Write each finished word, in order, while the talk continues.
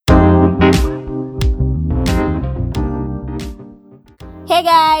Hey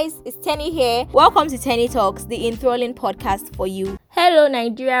guys, it's Tenny here. Welcome to Tenny Talks, the enthralling podcast for you. Hello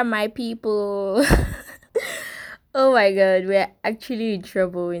Nigeria, my people. Oh my god, we're actually in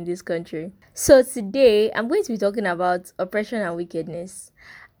trouble in this country. So today, I'm going to be talking about oppression and wickedness.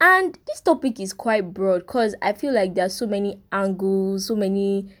 And this topic is quite broad because I feel like there are so many angles, so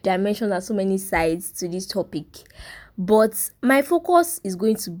many dimensions, and so many sides to this topic. But my focus is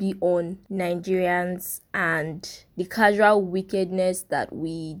going to be on Nigerians and the casual wickedness that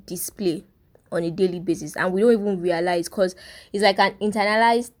we display on a daily basis, and we don't even realize because it's like an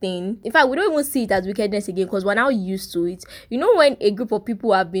internalized thing. In fact, we don't even see it as wickedness again because we're now used to it. You know, when a group of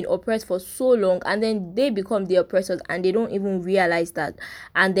people have been oppressed for so long and then they become the oppressors and they don't even realize that.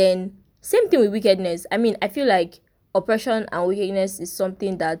 And then same thing with wickedness. I mean, I feel like oppression and wickedness is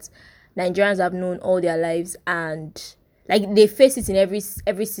something that Nigerians have known all their lives, and like they face it in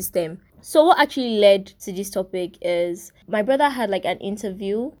every system. So what actually led to this topic is my brother had like an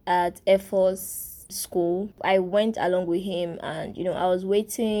interview at Air Force school. I went along with him and I was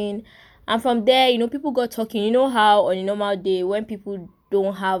waiting, and from there people got talking. You know how on a normal day when people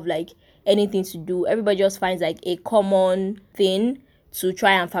don't have like anything to do, everybody just finds like a common thing to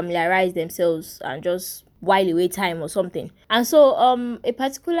try and familiarize themselves and just while away time or something. And so a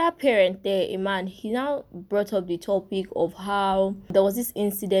particular parent there, a man, he now brought up the topic of how there was this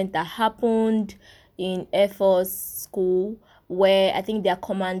incident that happened in Air Force school where I think their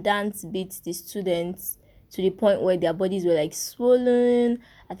commandant beat the students to the point where their bodies were like swollen.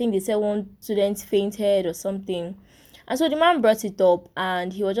 I think they said one student fainted or something. And so the man brought it up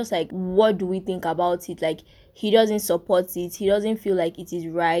and he was just like, what do we think about it? Like, he doesn't support it. He doesn't feel like it is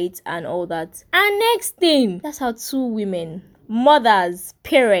right and all that. And next thing, that's how two women, mothers,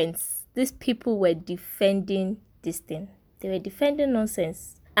 parents, these people were defending this thing. They were defending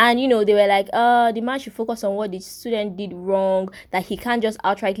nonsense. And they were like, the man should focus on what the student did wrong, that he can't just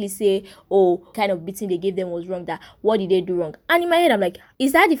outrightly say, oh, kind of beating they gave them was wrong, that what did they do wrong? And in my head, I'm like,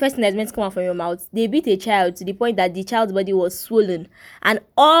 is that the first thing that's meant to come out from your mouth? They beat a child to the point that the child's body was swollen, and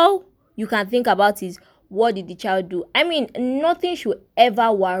all you can think about is, what did the child do? I mean, nothing should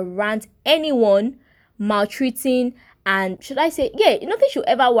ever warrant anyone maltreating, and nothing should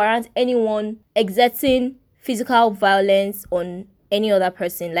ever warrant anyone exerting physical violence on any other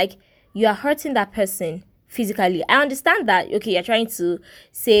person. Like, you are hurting that person physically. I understand that, okay, you're trying to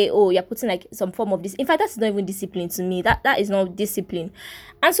say, oh, you're putting like some form of this. In fact, that's not even discipline to me. That is not discipline.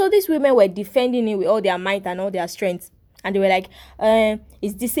 And so these women were defending it with all their might and all their strength. And they were like,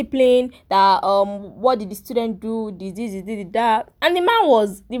 it's discipline, that what did the student do? This, that. And the man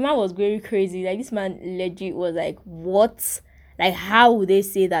was very crazy. Like, this man legit was like, what? Like, how would they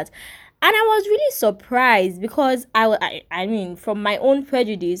say that? And I was really surprised because I mean, from my own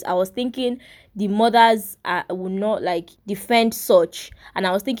prejudice, I was thinking the mothers would not like defend such. And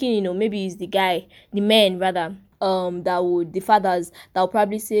I was thinking, maybe it's the men rather, the fathers that will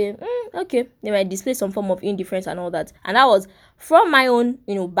probably say, okay, they might display some form of indifference and all that. And that was from my own,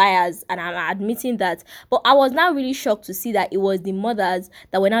 bias, and I'm admitting that. But I was now really shocked to see that it was the mothers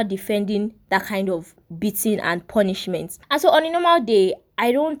that were now defending that kind of beating and punishment. And so on a normal day,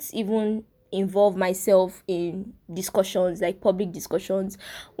 I don't even involve myself in discussions, like public discussions.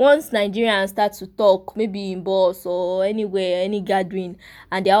 Once Nigerians start to talk, maybe in bus or anywhere, any gathering,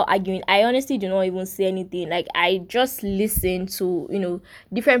 and they're all arguing, I honestly do not even say anything. Like, I just listen to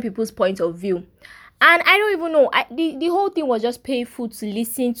different people's point of view. And I don't even know. The whole thing was just painful to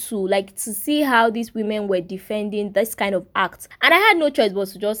listen to, like, to see how these women were defending this kind of act. And I had no choice but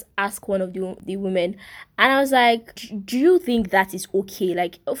to just ask one of the women. And I was like, do you think that is okay?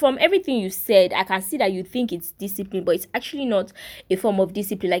 Like, from everything you said, I can see that you think it's discipline, but it's actually not a form of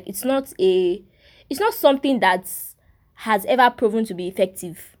discipline. Like, it's not something that has ever proven to be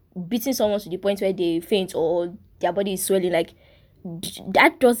effective. Beating someone to the point where they faint or their body is swelling, like,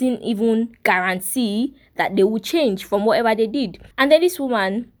 that doesn't even guarantee that they will change from whatever they did. And then this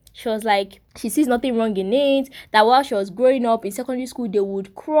woman, she was like, she sees nothing wrong in it, that while she was growing up in secondary school, they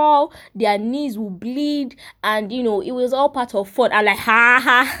would crawl, their knees would bleed, and it was all part of fun. I'm like,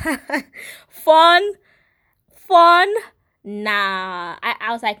 fun. Nah, I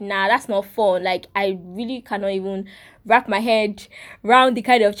was like, nah, that's not fun. Like, I really cannot even wrap my head around the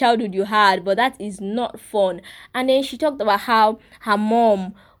kind of childhood you had, but that is not fun. And then she talked about how her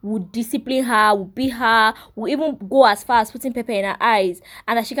mom would discipline her, would beat her, would even go as far as putting pepper in her eyes,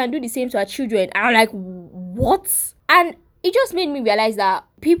 and that she can do the same to her children. And I'm like, what? And it just made me realize that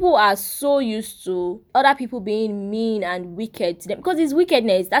people are so used to other people being mean and wicked to them because it's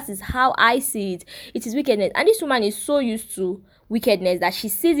wickedness. That is how I see it. It is wickedness. And this woman is so used to wickedness, that she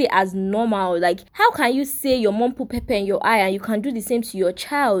sees it as normal. Like, how can you say your mom put pepper in your eye and you can do the same to your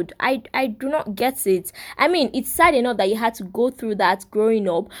child? I do not get it. I mean, it's sad enough that you had to go through that growing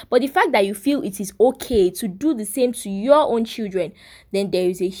up, but the fact that you feel it is okay to do the same to your own children, then there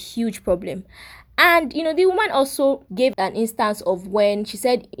is a huge problem. And the woman also gave an instance of when she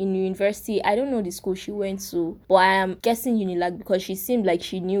said in university, I don't know the school she went to, but I am guessing Unilag, because she seemed like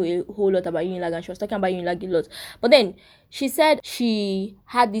she knew a whole lot about Unilag and she was talking about Unilag a lot. But then she said she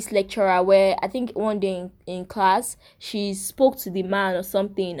had this lecturer where I think one day in class, she spoke to the man or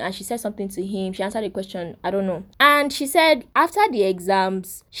something and she said something to him. She answered a question, I don't know. And she said after the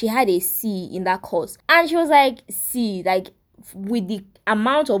exams, she had a C in that course. And she was like, C, like, with the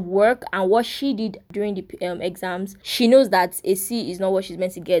amount of work and what she did during the exams, she knows that a C is not what she's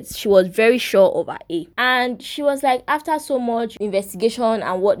meant to get. She was very sure of her A. And she was like, after so much investigation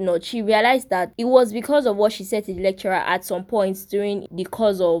and whatnot, she realized that it was because of what she said to the lecturer at some points during the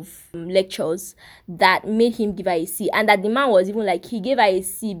course of lectures that made him give her a C. And that the man was even like, he gave her a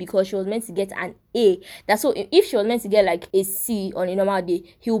C because she was meant to get an A. That's so if she was meant to get like a C on a normal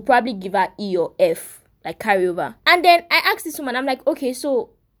day, he would probably give her E or F, like carry over. And then I asked this woman, I'm like, okay, so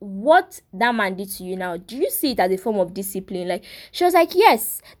what that man did to you now, do you see it as a form of discipline? Like, she was like,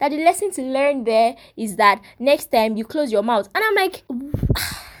 yes, that the lesson to learn there is that next time you close your mouth. And I'm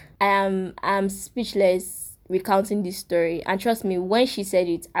like, I'm speechless recounting this story. And trust me, when she said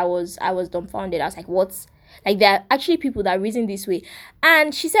it, I was dumbfounded. I was like, what? Like, there are actually people that reason this way.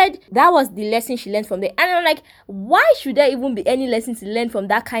 And she said that was the lesson she learned from there. And I'm like, why should there even be any lesson to learn from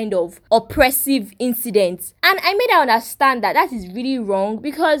that kind of oppressive incident? And I made her understand that that is really wrong,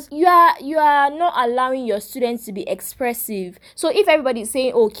 because you are not allowing your students to be expressive. So if everybody is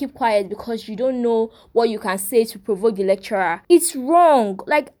saying, oh, keep quiet because you don't know what you can say to provoke the lecturer, it's wrong.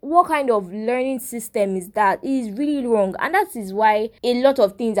 Like, what kind of learning system is that? It is really wrong. And that is why a lot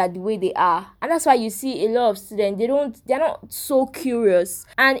of things are the way they are. And that's why you see a lot of students, they're not so curious.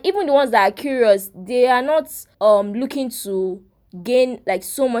 And even the ones that are curious, they are not looking to gain like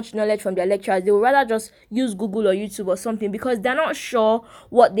so much knowledge from their lecturers. They would rather just use Google or YouTube or something, because they're not sure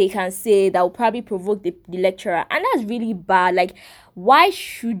what they can say that will probably provoke the lecturer. And that's really bad. Like, why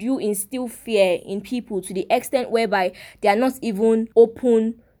should you instill fear in people to the extent whereby they are not even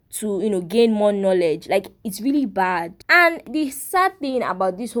open to gain more knowledge? Like, it's really bad. And the sad thing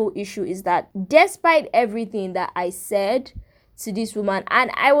about this whole issue is that despite everything that I said to this woman, and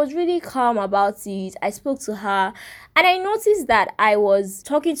I was really calm about it, I spoke to her and I noticed that I was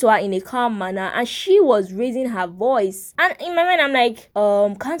talking to her in a calm manner and she was raising her voice. And in my mind, I'm like,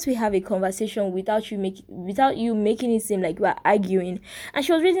 can't we have a conversation without you making it seem like we're arguing? And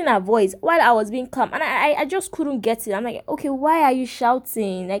she was raising her voice while I was being calm, and I just couldn't get it. I'm like, okay, why are you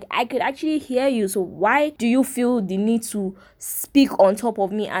shouting? Like, I could actually hear you, so why do you feel the need to speak on top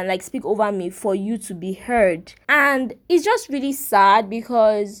of me and like speak over me for you to be heard? And it's just really sad,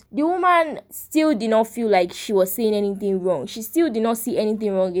 because the woman still did not feel like she was saying anything wrong. She still did not see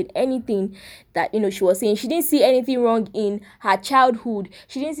anything wrong in anything that she was saying. She didn't see anything wrong in her childhood.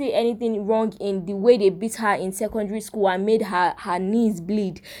 She didn't see anything wrong in the way they beat her in secondary school and made her knees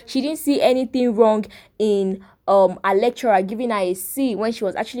bleed. She didn't see anything wrong in a lecturer giving her a C when she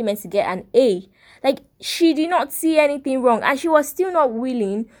was actually meant to get an A. Like, she did not see anything wrong, and she was still not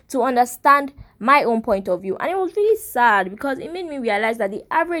willing to understand my own point of view. And it was really sad, because it made me realize that the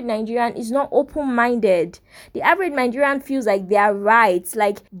average Nigerian is not open-minded. The average Nigerian feels like they are right.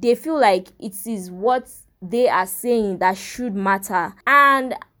 Like, they feel like it is what they are saying that should matter.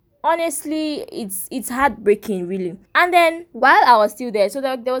 And honestly, it's heartbreaking, really. And then while I was still there, so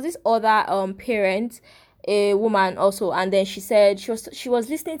there was this other parent, a woman also, and then she said she was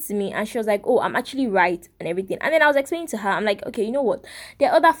listening to me and she was like, oh, I'm actually right and everything. And then I was explaining to her, I'm like, okay, you know what, there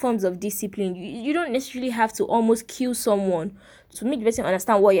are other forms of discipline. You don't necessarily have to almost kill someone to make the person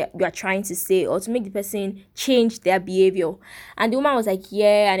understand what you're trying to say, or to make the person change their behavior. And the woman was like,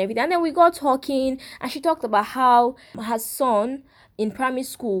 yeah, and everything. And then we got talking, and she talked about how her son in primary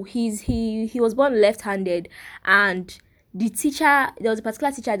school, he was born left-handed, and there was a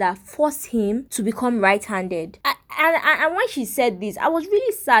particular teacher that forced him to become right-handed. And when she said this, I was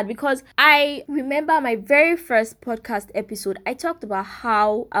really sad, because I remember my very first podcast episode, I talked about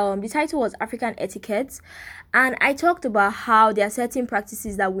how the title was African Etiquette, and I talked about how there are certain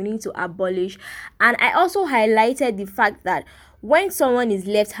practices that we need to abolish. And I also highlighted the fact that when someone is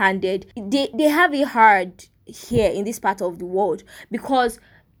left-handed, they have it hard here in this part of the world, because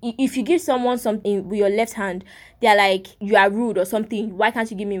if you give someone something with your left hand, they're like, you are rude or something, why can't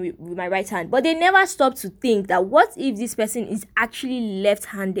you give me with my right hand? But they never stop to think that what if this person is actually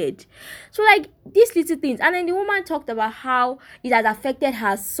left-handed? So like these little things. And then the woman talked about how it has affected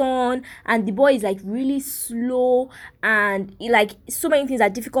her son, and the boy is like really slow, and like so many things are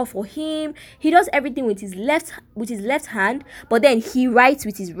difficult for him. He does everything with his left hand, but then he writes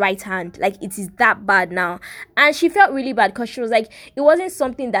with his right hand. Like it is that bad now. And she felt really bad because she was like, it wasn't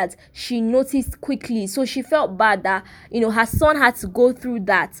something that she noticed quickly, so she felt bad that her son had to go through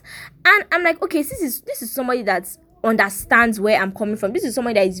that. And I'm like, okay, this is somebody that understands where I'm coming from. This is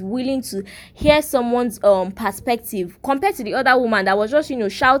somebody that is willing to hear someone's perspective, compared to the other woman that was just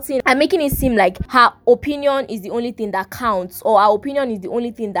shouting and making it seem like her opinion is the only thing that counts, or her opinion is the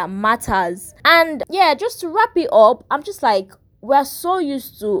only thing that matters. And yeah, just to wrap it up, I'm just like, we're so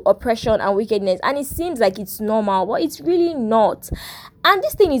used to oppression and wickedness, and it seems like it's normal, but it's really not. And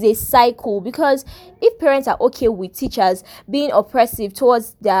this thing is a cycle, because if parents are okay with teachers being oppressive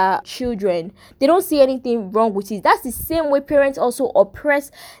towards their children, they don't see anything wrong with it. That's the same way parents also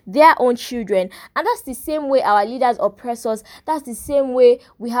oppress their own children, and that's the same way our leaders oppress us. That's the same way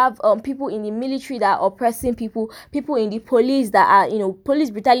we have people in the military that are oppressing people in the police that are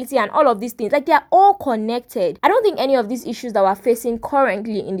police brutality and all of these things. Like, they are all connected. I don't think any of these issues that we're facing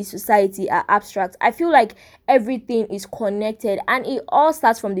currently in the society are abstract. I feel like everything is connected, and it all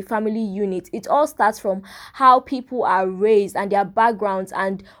starts from the family unit. It all starts from how people are raised and their backgrounds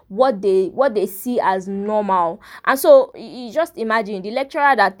and what they see as normal. And so you just imagine the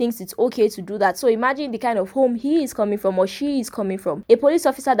lecturer that thinks it's okay to do that. So imagine the kind of home he is coming from or she is coming from. A police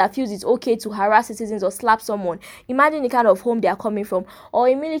officer that feels it's okay to harass citizens or slap someone. Imagine the kind of home they are coming from. Or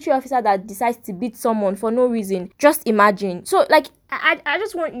a military officer that decides to beat someone for no reason. Just imagine. So like, I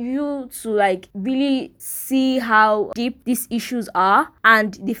just want you to like really see how deep these issues are,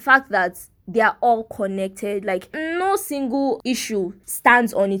 and the fact that they are all connected. Like, no single issue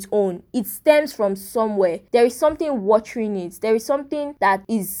stands on its own. It stems from somewhere. There is something watering it. There is something that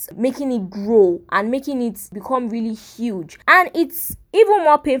is making it grow and making it become really huge. And it's even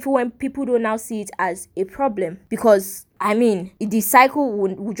more painful when people don't now see it as a problem, because the cycle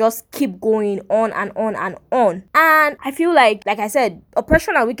will just keep going on and on and on. And I feel like I said,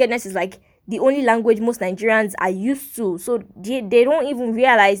 oppression and wickedness is like the only language most Nigerians are used to. So they don't even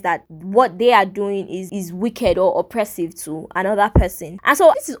realize that what they are doing is wicked or oppressive to another person. And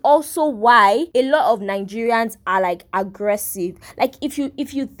so this is also why a lot of Nigerians are like aggressive. Like, if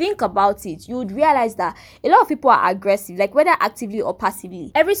you think about it, you would realize that a lot of people are aggressive, like whether actively or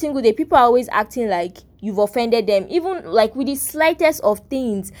passively. Every single day, people are always acting like you've offended them, even like with the slightest of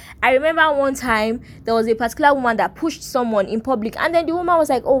things. I remember one time there was a particular woman that pushed someone in public, and then the woman was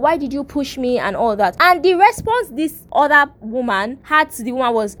like, oh, why did you push me and all that? And the response this other woman had to the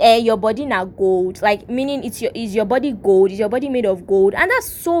woman was, your body now gold. Like, meaning is your body gold? Is your body made of gold? And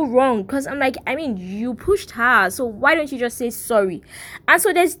that's so wrong, because I'm like, you pushed her, so why don't you just say sorry? And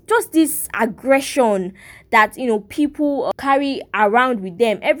so there's just this aggression that people carry around with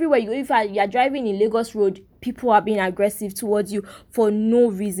them everywhere you go. If you're driving in Lagos road, people are being aggressive towards you for no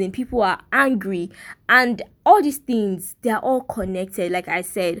reason. People are angry, and all these things, they are all connected, like I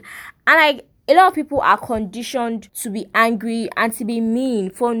said. And like, a lot of people are conditioned to be angry and to be mean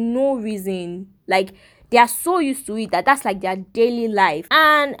for no reason. Like, they are so used to it that that's like their daily life.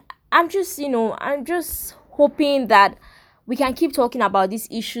 And I'm just hoping that we can keep talking about these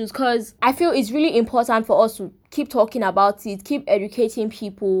issues, because I feel it's really important for us to keep talking about it, keep educating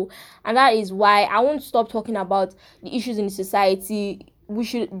people. And that is why I won't stop talking about the issues in the society. We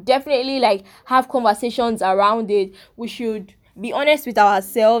should definitely like have conversations around it. We should be honest with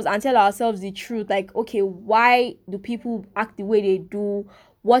ourselves and tell ourselves the truth. Like, okay, why do people act the way they do?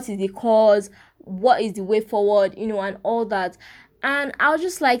 What is the cause? What is the way forward? And all that. And I would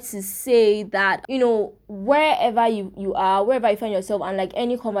just like to say that, wherever you are, wherever you find yourself, and like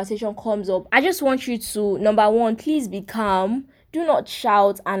any conversation comes up, I just want you to, number one, please be calm. Do not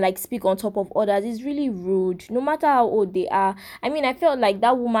shout and like speak on top of others. It's really rude, no matter how old they are. I felt like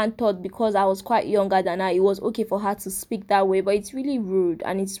that woman thought because I was quite younger than her, it was okay for her to speak that way, but it's really rude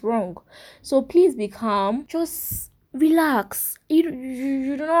and it's wrong. So please be calm. Just relax. You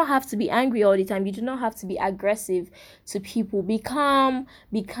do not have to be angry all the time. You do not have to be aggressive to people. Be calm,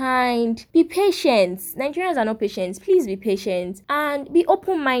 be kind, be patient. Nigerians are not patient. Please be patient and be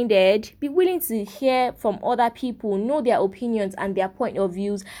open-minded. Be willing to hear from other people, know their opinions and their point of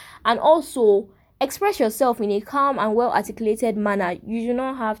views, and also express yourself in a calm and well-articulated manner. You do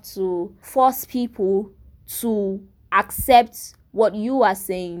not have to force people to accept what you are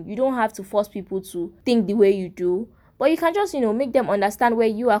saying. You don't have to force people to think the way you do. But you can just, make them understand where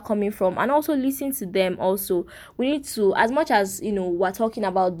you are coming from, and also listen to them. Also, we need to, as much as we're talking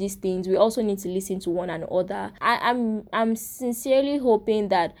about these things, we also need to listen to one another. I'm sincerely hoping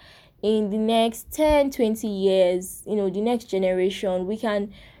that in the next 10-20 years, the next generation, we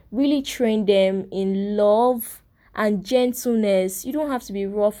can really train them in love and gentleness. You don't have to be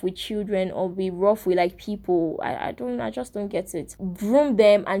rough with children or be rough with like people. I just don't get it. Groom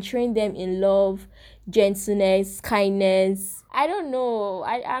them and train them in love, gentleness, kindness. I don't know.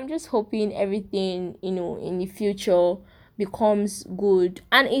 I'm just hoping everything, in the future becomes good,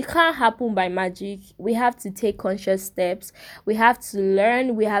 and it can't happen by magic. We have to take conscious steps. We have to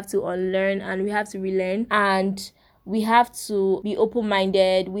learn, we have to unlearn, and we have to relearn, and we have to be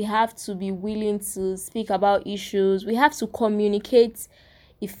open-minded. We have to be willing to speak about issues. We have to communicate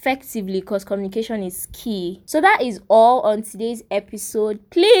effectively, because communication is key. So that is all on today's episode.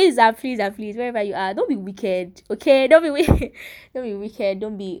 Please and please and please, wherever you are, don't be wicked, okay? Don't be wicked. Don't be wicked.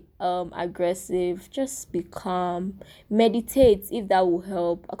 Don't be aggressive. Just be calm. Meditate, if that will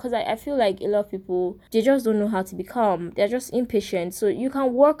help, because I feel like a lot of people, they just don't know how to be calm. They're just impatient. So you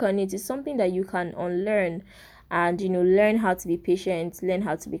can work on it. It's something that you can unlearn, and learn how to be patient, learn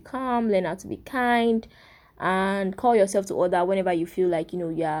how to be calm, learn how to be kind, and call yourself to order whenever you feel like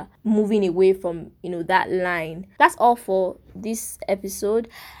you're moving away from that line. That's all for this episode.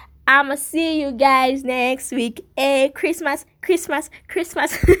 I'ma see you guys next week. Christmas.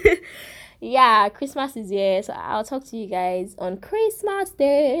 Yeah, Christmas is here, so I'll talk to you guys on Christmas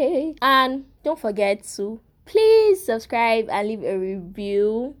Day. And don't forget to please subscribe and leave a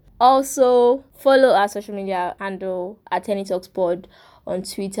review. Also, follow our social media handle at Tenny Talks Pod on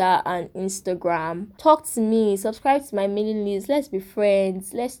Twitter and Instagram. Talk to me, subscribe to my mailing list. Let's be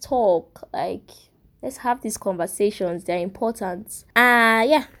friends. Let's talk. Let's have these conversations. They're important.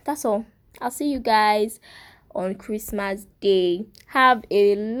 Yeah, that's all. I'll see you guys on Christmas Day. Have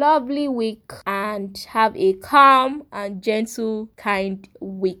a lovely week and have a calm and gentle, kind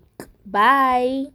week. Bye.